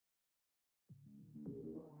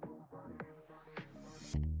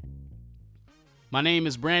My name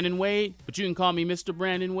is Brandon Wade, but you can call me Mr.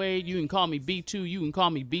 Brandon Wade. You can call me B2. You can call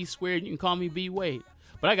me B squared. You can call me B Wade.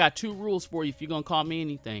 But I got 2 rules for you if you're going to call me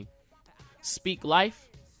anything. Speak life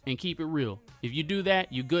and keep it real. If you do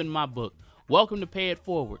that, you're good in my book. Welcome to Pay It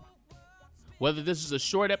Forward. Whether this is a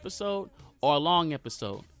short episode or a long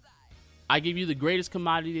episode, I give you the greatest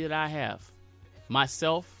commodity that I have.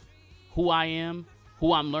 Myself, who I am,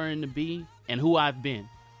 who I'm learning to be, and who I've been.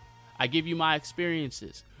 I give you my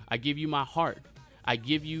experiences. I give you my heart. I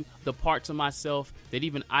give you the parts of myself that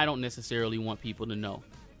even I don't necessarily want people to know.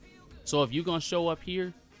 So if you're going to show up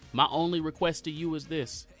here, my only request to you is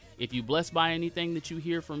this. If you're blessed by anything that you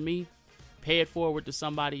hear from me, pay it forward to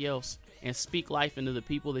somebody else and speak life into the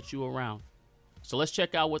people that you're around. So let's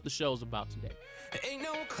check out what the show's about today. Ain't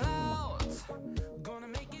no clouds gonna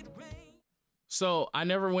make it rain. So I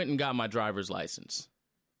never went and got my driver's license.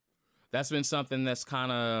 That's been something that's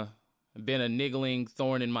kind of been a niggling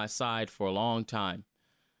thorn in my side for a long time.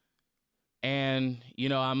 And, you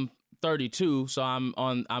know, I'm 32, so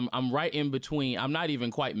I'm right in between. I'm not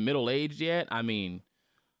even quite middle-aged yet.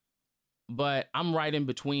 But I'm right in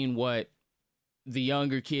between what the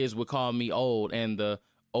younger kids would call me old, and the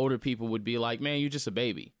older people would be like, man, you're just a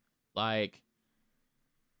baby. But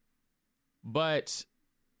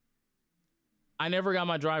I never got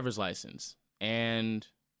my driver's license. And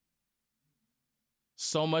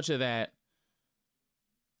so much of that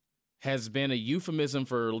has been a euphemism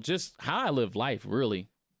for just how I live life, really.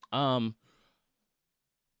 My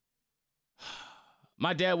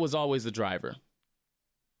dad was always the driver,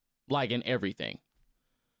 in everything.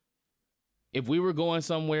 If we were going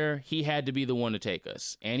somewhere, he had to be the one to take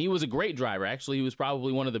us. And he was a great driver. Actually, he was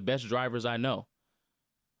probably one of the best drivers I know.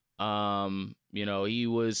 He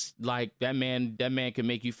was like that man could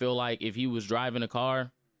make you feel like if he was driving a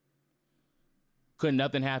car, couldn't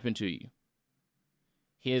nothing happen to you.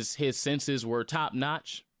 His senses were top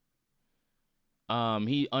notch.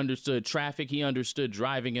 He understood traffic. He understood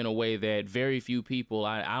driving in a way that very few people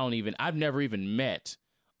I've never even met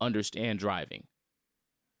understand driving.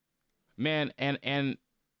 Man, and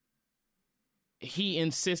he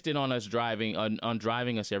insisted on us driving, on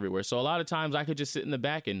driving us everywhere. So a lot of times I could just sit in the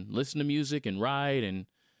back and listen to music and ride, and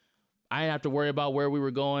I didn't have to worry about where we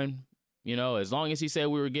were going. You know, as long as he said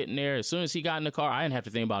we were getting there, as soon as he got in the car, I didn't have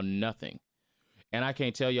to think about nothing. And I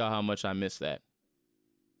can't tell y'all how much I miss that.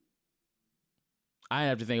 I didn't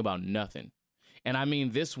have to think about nothing. And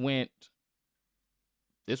this wasn't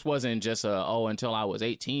just until I was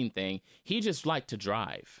 18 thing. He just liked to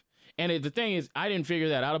drive. And the thing is, I didn't figure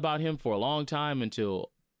that out about him for a long time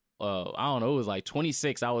until, it was like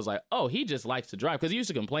 26. I was like, oh, he just likes to drive. Because he used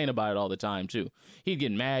to complain about it all the time, too. He'd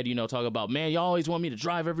get mad, talk about, man, y'all always want me to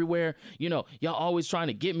drive everywhere. Y'all always trying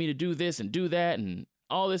to get me to do this and do that and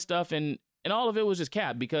all this stuff. And all of it was just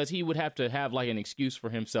cap because he would have to have an excuse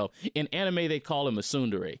for himself. In anime, they call him a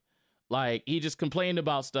tsundere. He just complained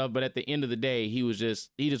about stuff, but at the end of the day, he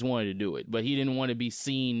just wanted to do it. But he didn't want to be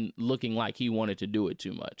seen looking like he wanted to do it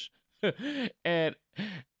too much. and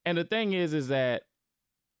the thing is that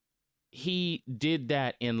he did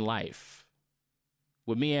that in life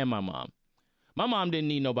with me and my mom. My mom didn't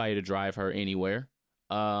need nobody to drive her anywhere.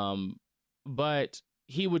 But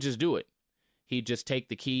he would just do it. He'd just take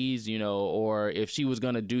the keys, or if she was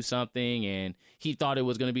going to do something and he thought it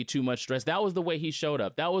was going to be too much stress, that was the way he showed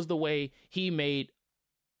up. That was the way he made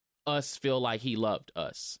us feel like he loved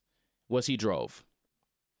us, was he drove.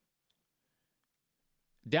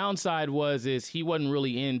 Downside is he wasn't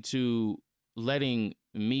really into letting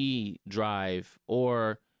me drive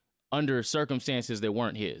or under circumstances that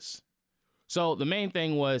weren't his. So the main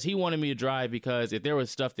thing was he wanted me to drive because if there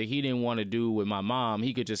was stuff that he didn't want to do with my mom,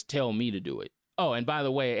 he could just tell me to do it. Oh, and by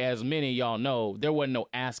the way, as many of y'all know, there wasn't no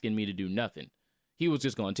asking me to do nothing. He was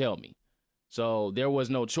just going to tell me. So there was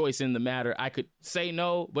no choice in the matter. I could say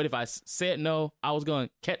no, but if I said no, I was going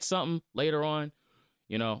to catch something later on.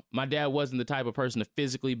 My dad wasn't the type of person to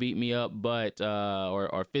physically beat me up, but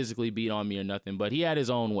or physically beat on me or nothing, but he had his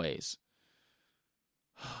own ways.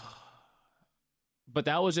 But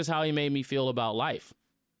that was just how he made me feel about life.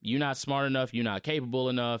 You're not smart enough. You're not capable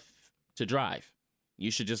enough to drive.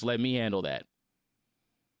 You should just let me handle that.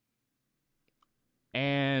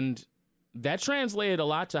 And that translated a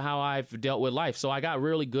lot to how I've dealt with life. So I got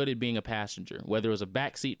really good at being a passenger, whether it was a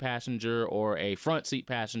backseat passenger or a front seat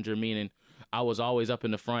passenger, meaning I was always up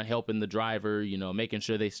in the front helping the driver, making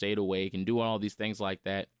sure they stayed awake and doing all these things like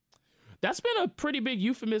that. That's been a pretty big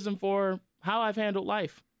euphemism for how I've handled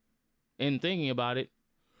life. In thinking about it,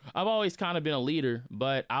 I've always kind of been a leader,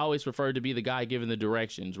 but I always preferred to be the guy giving the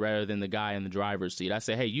directions rather than the guy in the driver's seat. I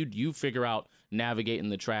say, hey, you figure out navigating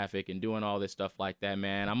the traffic and doing all this stuff like that,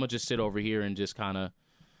 man. I'm going to just sit over here and just kind of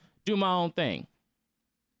do my own thing.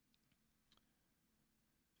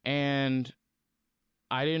 And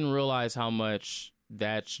I didn't realize how much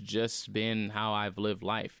that's just been how I've lived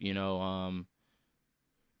life. It's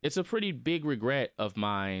a pretty big regret of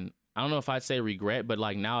mine. I don't know if I'd say regret, but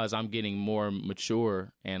like now as I'm getting more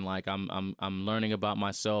mature and like I'm learning about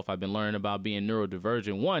myself, I've been learning about being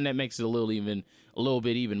neurodivergent. One, that makes it a little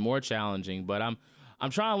bit even more challenging, but I'm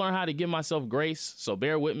trying to learn how to give myself grace. So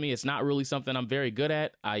bear with me. It's not really something I'm very good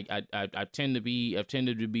at. I've tended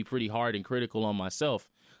to be pretty hard and critical on myself.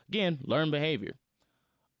 Again, learn behavior.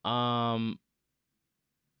 I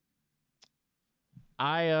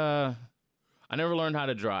never learned how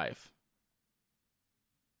to drive.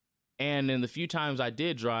 And in the few times I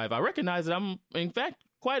did drive, I recognize that I'm, in fact,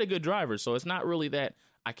 quite a good driver. So it's not really that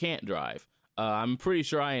I can't drive. I'm pretty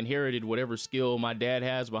sure I inherited whatever skill my dad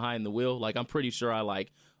has behind the wheel. Like, I'm pretty sure I,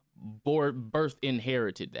 birth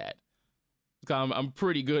inherited that. I'm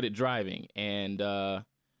pretty good at driving. And,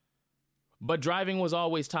 but driving was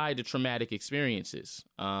always tied to traumatic experiences.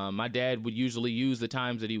 My dad would usually use the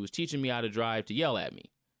times that he was teaching me how to drive to yell at me.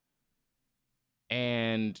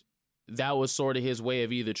 And that was sort of his way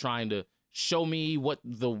of either trying to show me what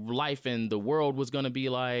the life and the world was going to be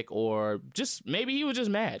like, or just maybe he was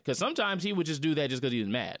just mad, because sometimes he would just do that just because he was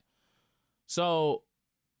mad. So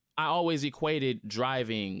I always equated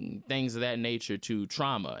driving, things of that nature, to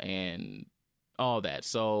trauma and all that.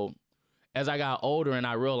 So as I got older and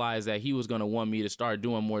I realized that he was going to want me to start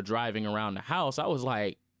doing more driving around the house, I was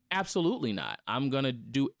like, absolutely not. I'm going to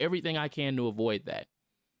do everything I can to avoid that.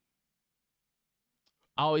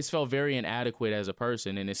 I always felt very inadequate as a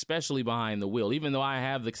person, and especially behind the wheel. Even though I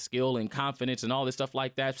have the skill and confidence and all this stuff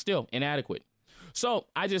like that, still inadequate. So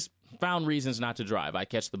I just found reasons not to drive. I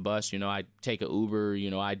catch the bus, I take an Uber,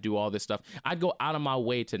 I do all this stuff. I'd go out of my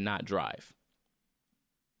way to not drive.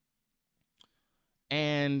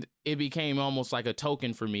 And it became almost like a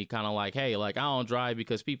token for me, kind of like, hey, like, I don't drive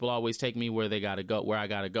because people always take me where I gotta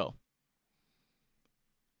go.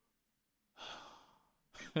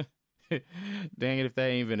 Dang it, if that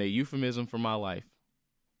ain't even a euphemism for my life.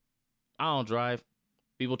 I don't drive.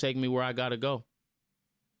 People take me where I gotta go.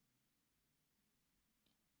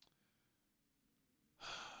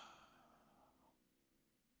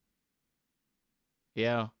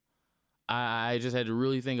 Yeah, I just had to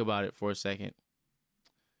really think about it for a second.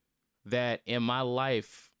 That in my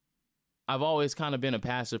life, I've always kind of been a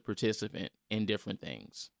passive participant in different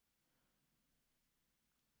things.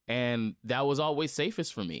 And that was always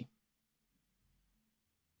safest for me.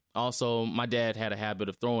 Also, my dad had a habit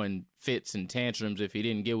of throwing fits and tantrums if he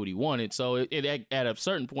didn't get what he wanted. So it at a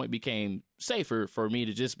certain point became safer for me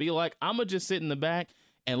to just be like, I'm going to just sit in the back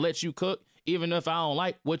and let you cook. Even if I don't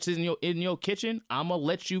like what's in your kitchen, I'm going to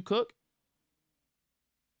let you cook.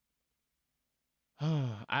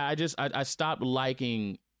 I stopped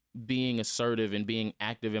liking being assertive and being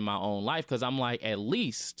active in my own life, because I'm like, at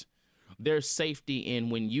least there's safety in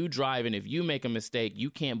when you drive, and if you make a mistake, you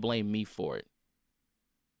can't blame me for it.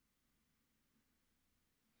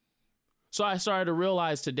 So I started to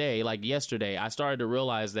realize today, like yesterday, I started to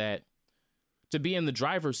realize that to be in the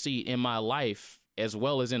driver's seat in my life, as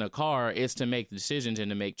well as in a car, is to make decisions and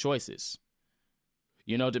to make choices.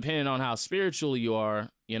 Depending on how spiritual you are,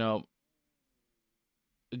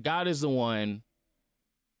 God is the one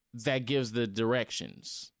that gives the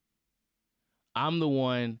directions. I'm the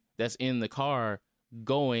one that's in the car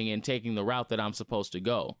going and taking the route that I'm supposed to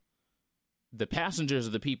go. The passengers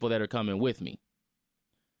are the people that are coming with me.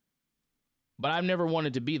 But I've never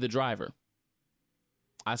wanted to be the driver.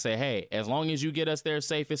 I say, hey, as long as you get us there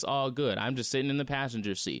safe, it's all good. I'm just sitting in the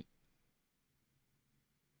passenger seat.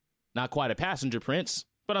 Not quite a passenger, Prince,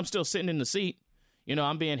 but I'm still sitting in the seat.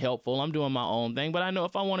 I'm being helpful. I'm doing my own thing. But I know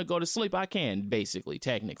if I want to go to sleep, I can, basically,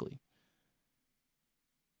 technically.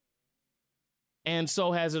 And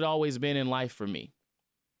so has it always been in life for me.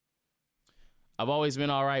 I've always been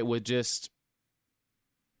all right with just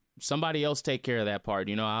somebody else take care of that part.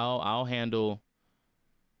 I'll handle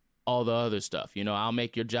all the other stuff. I'll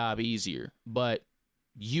make your job easier, but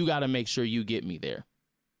you got to make sure you get me there.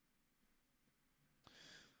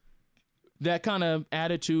 That kind of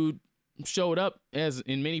attitude showed up as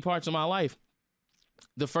in many parts of my life.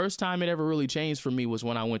 The first time it ever really changed for me was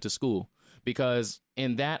when I went to school, because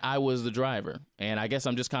in that I was the driver. And I guess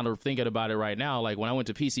I'm just kind of thinking about it right now. Like when I went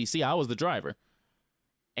to PCC, I was the driver.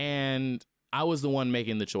 And I was the one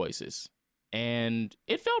making the choices, and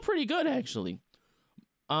it felt pretty good, actually.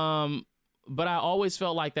 But But I always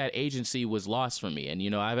felt like that agency was lost for me. And, you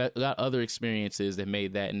know, I've got other experiences that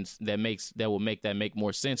made that, and that will make that make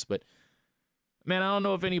more sense. But man, I don't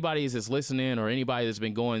know if anybody that's listening or anybody that's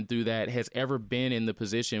been going through that has ever been in the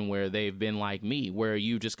position where they've been like me, where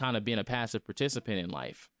you just kind of been a passive participant in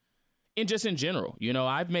life. And just in general, you know,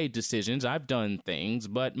 I've made decisions, I've done things,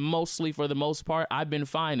 but mostly for the most part, I've been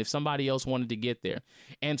fine if somebody else wanted to get there.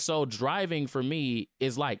 And so driving for me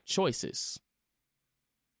is like choices.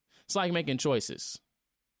 It's like making choices.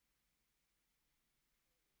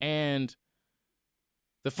 And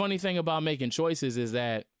the funny thing about making choices is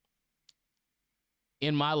that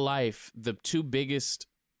in my life, the two biggest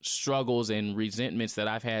struggles and resentments that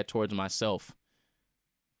I've had towards myself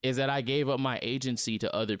is that I gave up my agency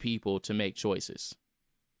to other people to make choices.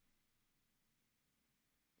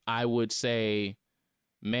 I would say,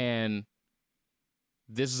 man,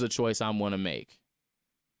 this is a choice I'm going to make.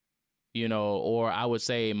 You know, or I would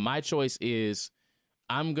say my choice is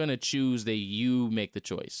I'm going to choose that you make the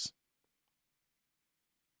choice.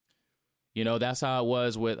 You know, that's how it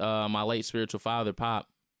was with my late spiritual father, Pop.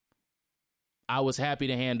 I was happy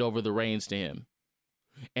to hand over the reins to him.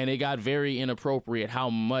 And it got very inappropriate how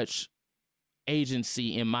much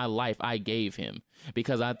agency in my life I gave him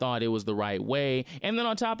because I thought it was the right way. And then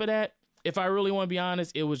on top of that, if I really want to be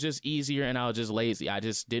honest, it was just easier and I was just lazy. I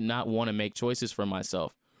just did not want to make choices for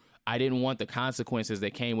myself. I didn't want the consequences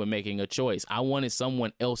that came with making a choice. I wanted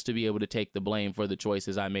someone else to be able to take the blame for the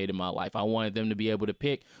choices I made in my life. I wanted them to be able to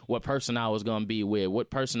pick what person I was going to be with,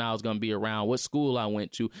 what person I was going to be around, what school I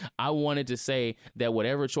went to. I wanted to say that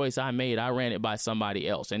whatever choice I made, I ran it by somebody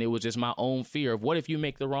else. And it was just my own fear of what if you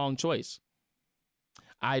make the wrong choice?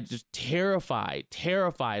 I just terrified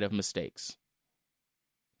of mistakes.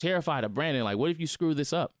 Terrified of Brandon. Like, what if you screw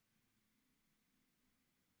this up?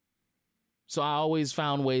 So I always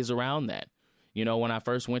found ways around that. You know, when I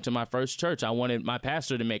first went to my first church, I wanted my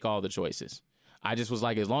pastor to make all the choices. I just was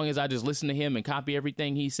like, as long as I just listen to him and copy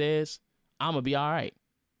everything he says, I'm going to be all right.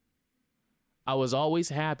 I was always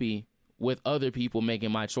happy with other people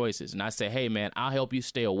making my choices. And I say, hey, man, I'll help you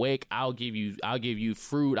stay awake. I'll give you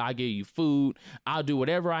fruit. I'll give you food. I'll do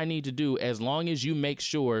whatever I need to do as long as you make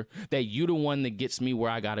sure that you're the one that gets me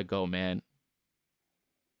where I got to go, man.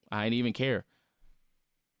 I ain't even care.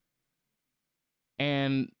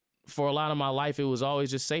 And for a lot of my life, it was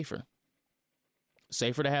always just safer.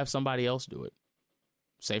 Safer to have somebody else do it.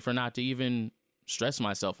 Safer not to even stress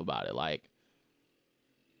myself about it. Like,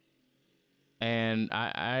 and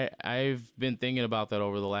I've been thinking about that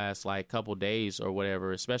over the last like couple days or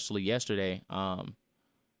whatever, especially yesterday. I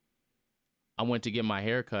went to get my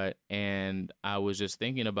hair cut and I was just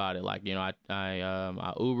thinking about it. Like, you know,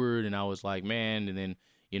 I Ubered and I was like, man, and then,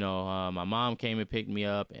 you know, my mom came and picked me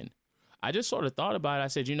up and I just sort of thought about it. I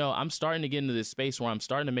said, you know, I'm starting to get into this space where I'm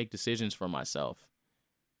starting to make decisions for myself.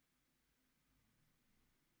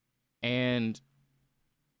 And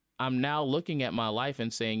I'm now looking at my life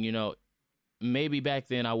and saying, you know, maybe back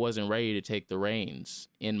then I wasn't ready to take the reins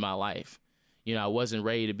in my life. You know, I wasn't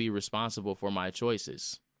ready to be responsible for my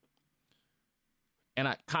choices. And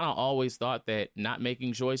I kind of always thought that not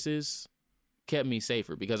making choices kept me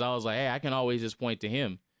safer because I was like, hey, I can always just point to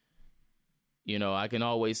him. You know, I can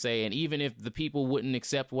always say, and even if the people wouldn't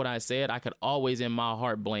accept what I said, I could always in my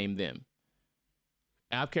heart blame them.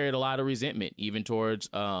 And I've carried a lot of resentment, even towards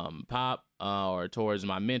Pop or towards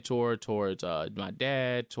my mentor, towards my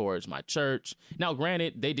dad, towards my church. Now,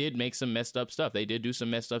 granted, they did make some messed up stuff. They did do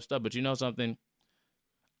some messed up stuff. But you know something?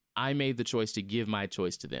 I made the choice to give my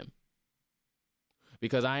choice to them.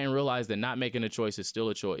 Because I didn't realize that not making a choice is still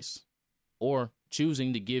a choice. Or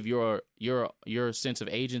choosing to give your sense of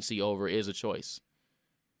agency over is a choice.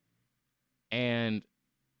 And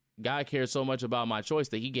God cared so much about my choice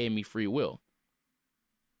that he gave me free will.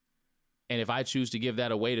 And if I choose to give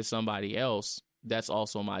that away to somebody else, that's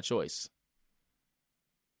also my choice.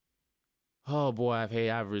 Oh boy,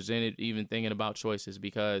 I've resented even thinking about choices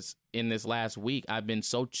because in this last week, I've been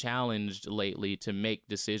so challenged lately to make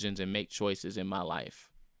decisions and make choices in my life.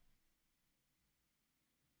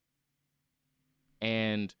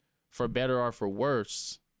 And for better or for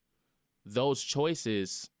worse, those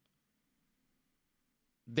choices,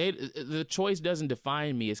 the choice doesn't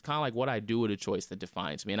define me. It's kind of like what I do with a choice that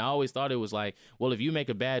defines me. And I always thought it was like, well, if you make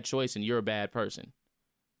a bad choice, then you're a bad person.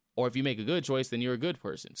 Or if you make a good choice, then you're a good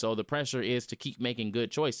person. So the pressure is to keep making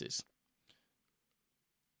good choices.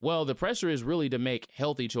 Well, the pressure is really to make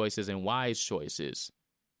healthy choices and wise choices.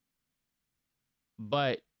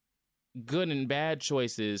 But good and bad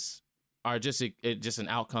choices are just an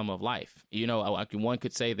outcome of life. You know, one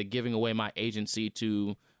could say that giving away my agency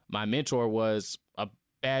to my mentor was a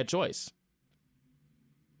bad choice.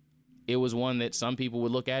 it was one that some people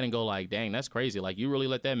would look at and go like, dang, that's crazy. Like, you really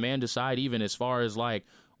let that man decide, even as far as like,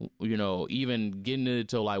 you know, even getting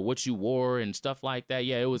into like what you wore and stuff like that.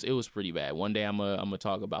 Yeah, it was pretty bad. One day I'm gonna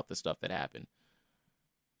talk about the stuff that happened.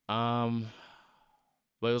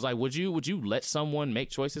 But it was like, would you let someone make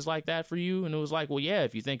choices like that for you? And it was like, well, yeah,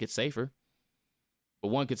 if you think it's safer. But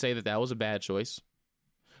one could say that that was a bad choice.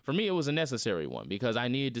 For me, it was a necessary one, because I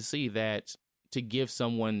needed to see that to give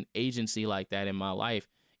someone agency like that in my life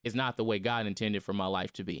is not the way God intended for my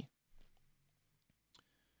life to be.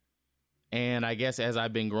 And I guess as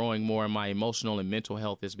I've been growing more and my emotional and mental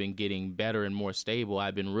health has been getting better and more stable,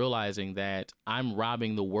 I've been realizing that I'm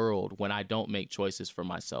robbing the world when I don't make choices for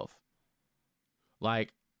myself.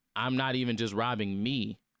 Like, I'm not even just robbing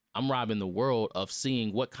me. I'm robbing the world of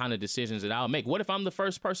seeing what kind of decisions that I'll make. What if I'm the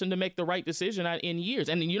first person to make the right decision in years?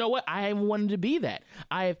 And you know what? I haven't wanted to be that.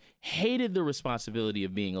 I have hated the responsibility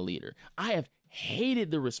of being a leader. I have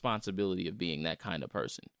hated the responsibility of being that kind of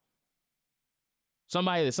person.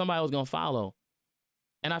 Somebody that somebody was going to follow.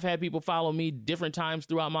 And I've had people follow me different times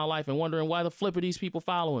throughout my life and wondering, why the flip are these people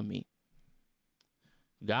following me?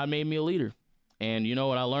 God made me a leader. And you know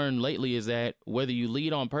what I learned lately is that whether you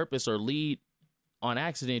lead on purpose or lead on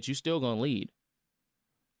accident, you still gonna lead.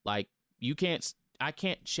 Like, I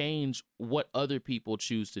can't change what other people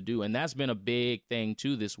choose to do. And that's been a big thing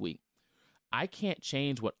too this week. I can't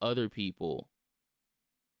change what other people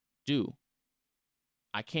do.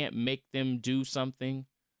 I can't make them do something.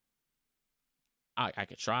 I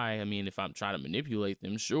could try. I mean, if I'm trying to manipulate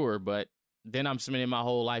them, sure. But then I'm spending my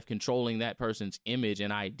whole life controlling that person's image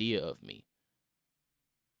and idea of me.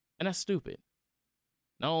 And that's stupid.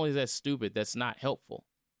 Not only is that stupid, that's not helpful.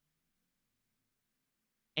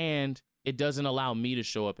 And it doesn't allow me to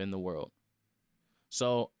show up in the world.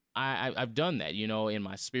 So I've done that, you know, in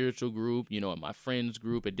my spiritual group, you know, in my friends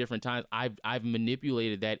group at different times. I've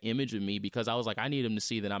manipulated that image of me because I was like, I need him to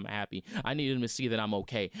see that I'm happy. I need him to see that I'm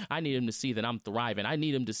okay. I need him to see that I'm thriving. I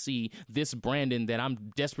need him to see this Brandon that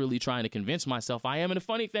I'm desperately trying to convince myself I am. And the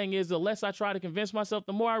funny thing is, the less I try to convince myself,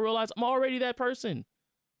 the more I realize I'm already that person.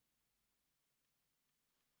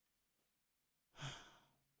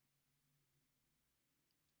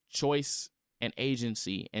 Choice and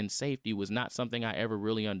agency and safety was not something I ever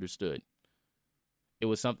really understood. It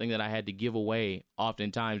was something that I had to give away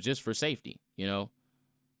oftentimes just for safety, you know?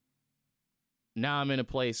 Now I'm in a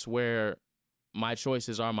place where my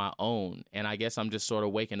choices are my own, and I guess I'm just sort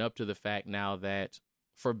of waking up to the fact now that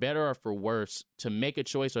for better or for worse, to make a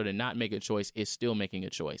choice or to not make a choice is still making a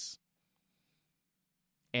choice.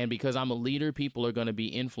 And because I'm a leader, people are going to be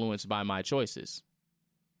influenced by my choices.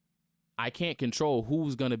 I can't control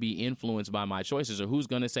who's going to be influenced by my choices or who's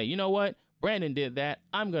going to say, you know what, Brandon did that,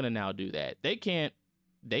 I'm going to now do that. I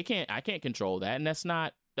can't control that. And that's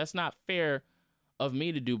not fair of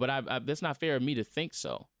me to do, but that's not fair of me to think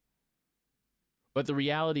so. But the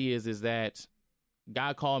reality is that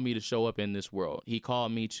God called me to show up in this world. He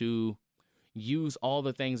called me to use all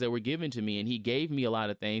the things that were given to me, and he gave me a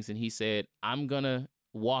lot of things. And he said, I'm going to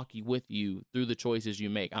walk with you through the choices you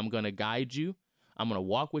make. I'm going to guide you. I'm going to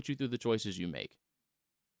walk with you through the choices you make.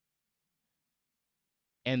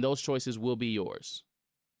 And those choices will be yours.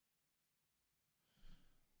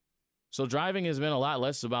 So driving has been a lot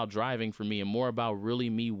less about driving for me and more about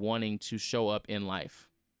really me wanting to show up in life.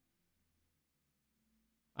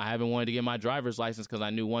 I haven't wanted to get my driver's license because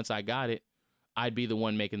I knew once I got it, I'd be the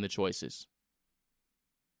one making the choices.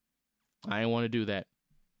 I didn't want to do that.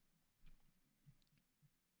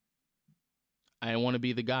 I didn't want to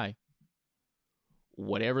be the guy.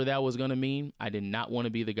 Whatever that was going to mean, I did not want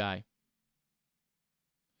to be the guy.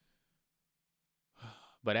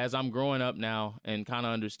 But as I'm growing up now and kind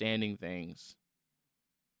of understanding things,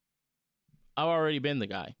 I've already been the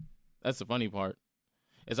guy. That's the funny part,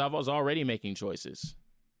 is I was already making choices.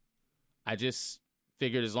 I just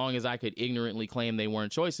figured as long as I could ignorantly claim they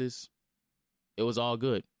weren't choices, it was all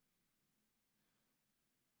good.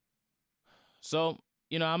 So,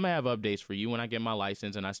 you know, I'm going to have updates for you when I get my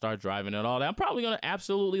license and I start driving and all that. I'm probably going to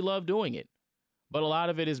absolutely love doing it. But a lot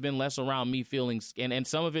of it has been less around me feeling, and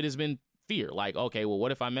some of it has been fear. Like, okay, well,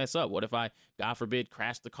 what if I mess up? What if I, God forbid,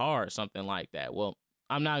 crash the car or something like that? Well,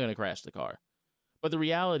 I'm not going to crash the car. But the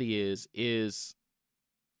reality is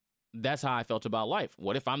that's how I felt about life.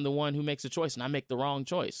 What if I'm the one who makes a choice and I make the wrong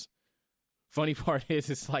choice? Funny part is,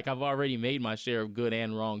 it's like I've already made my share of good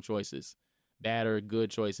and wrong choices. Bad or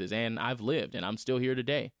good choices, and I've lived, and I'm still here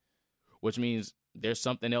today, which means there's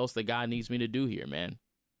something else that God needs me to do here, man.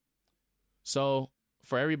 So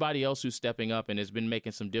for everybody else who's stepping up and has been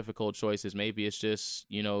making some difficult choices, maybe it's just,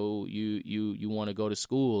 you know, you want to go to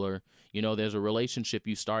school, or, you know, there's a relationship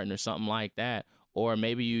you starting or something like that, or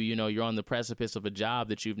maybe you're on the precipice of a job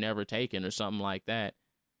that you've never taken or something like that.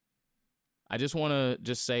 I just want to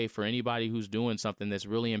just say, for anybody who's doing something that's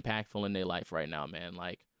really impactful in their life right now, man,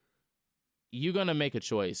 like, you're going to make a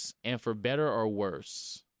choice, and for better or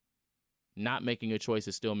worse, not making a choice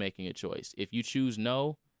is still making a choice. If you choose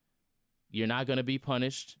no, you're not going to be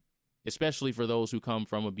punished, especially for those who come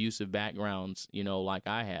from abusive backgrounds, like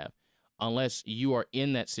I have, unless you are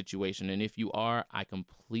in that situation. And if you are, I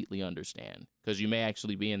completely understand, because you may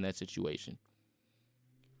actually be in that situation.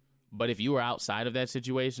 But if you are outside of that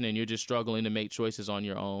situation and you're just struggling to make choices on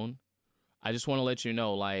your own, I just want to let you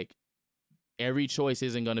know, like, every choice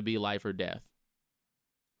isn't going to be life or death.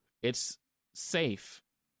 It's safe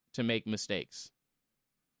to make mistakes.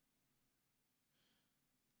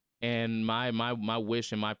 And my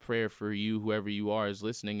wish and my prayer for you, whoever you are is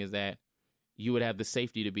listening, is that you would have the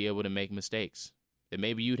safety to be able to make mistakes. That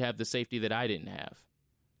maybe you'd have the safety that I didn't have.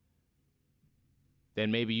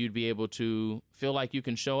 Then maybe you'd be able to feel like you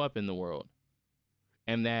can show up in the world.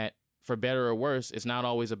 And that, for better or worse, it's not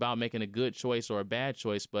always about making a good choice or a bad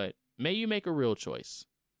choice, but may you make a real choice.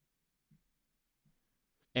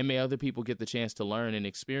 And may other people get the chance to learn and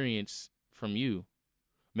experience from you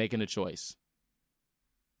making a choice.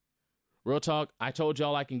 Real talk, I told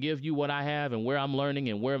y'all I can give you what I have and where I'm learning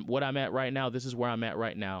and what I'm at right now. This is where I'm at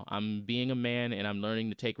right now. I'm being a man, and I'm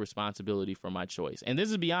learning to take responsibility for my choice. And this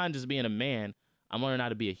is beyond just being a man. I'm learning how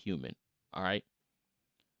to be a human, all right?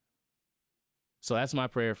 So that's my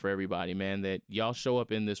prayer for everybody, man, that y'all show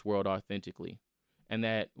up in this world authentically, and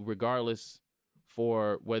that regardless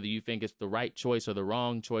for whether you think it's the right choice or the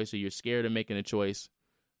wrong choice, or you're scared of making a choice,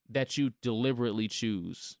 that you deliberately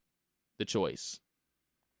choose the choice.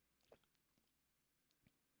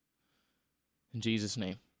 In Jesus'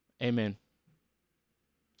 name, amen.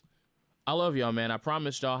 I love y'all, man. I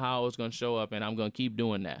promised y'all how I was going to show up, and I'm going to keep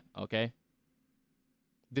doing that, okay?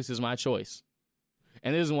 This is my choice,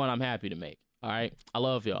 and this is one I'm happy to make, all right? I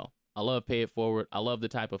love y'all. I love Pay It Forward. I love the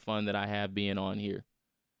type of fun that I have being on here.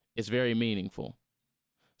 It's very meaningful.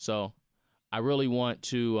 So I really want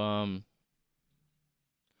to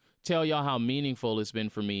tell y'all how meaningful it's been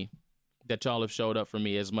for me that y'all have showed up for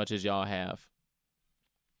me as much as y'all have.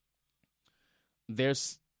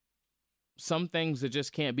 There's some things that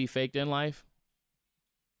just can't be faked in life,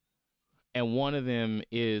 and one of them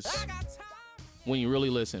is when you really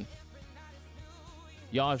listen.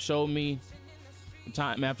 Y'all have showed me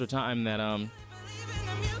time after time that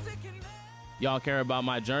y'all care about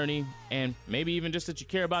my journey, and maybe even just that you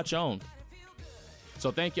care about your own.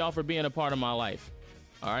 So thank y'all for being a part of my life.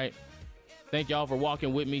 All right. Thank y'all for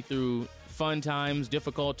walking with me through fun times,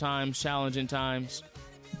 difficult times, challenging times.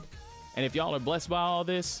 And if y'all are blessed by all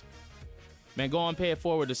this, man, go and pay it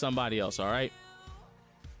forward to somebody else. All right.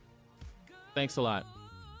 Thanks a lot.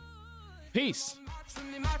 Peace.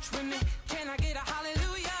 March with me. Can I get a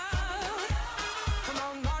hallelujah? Come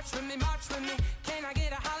on, march with me, march with me. Can I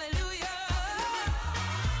get a hallelujah?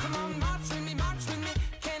 Come on, march with me.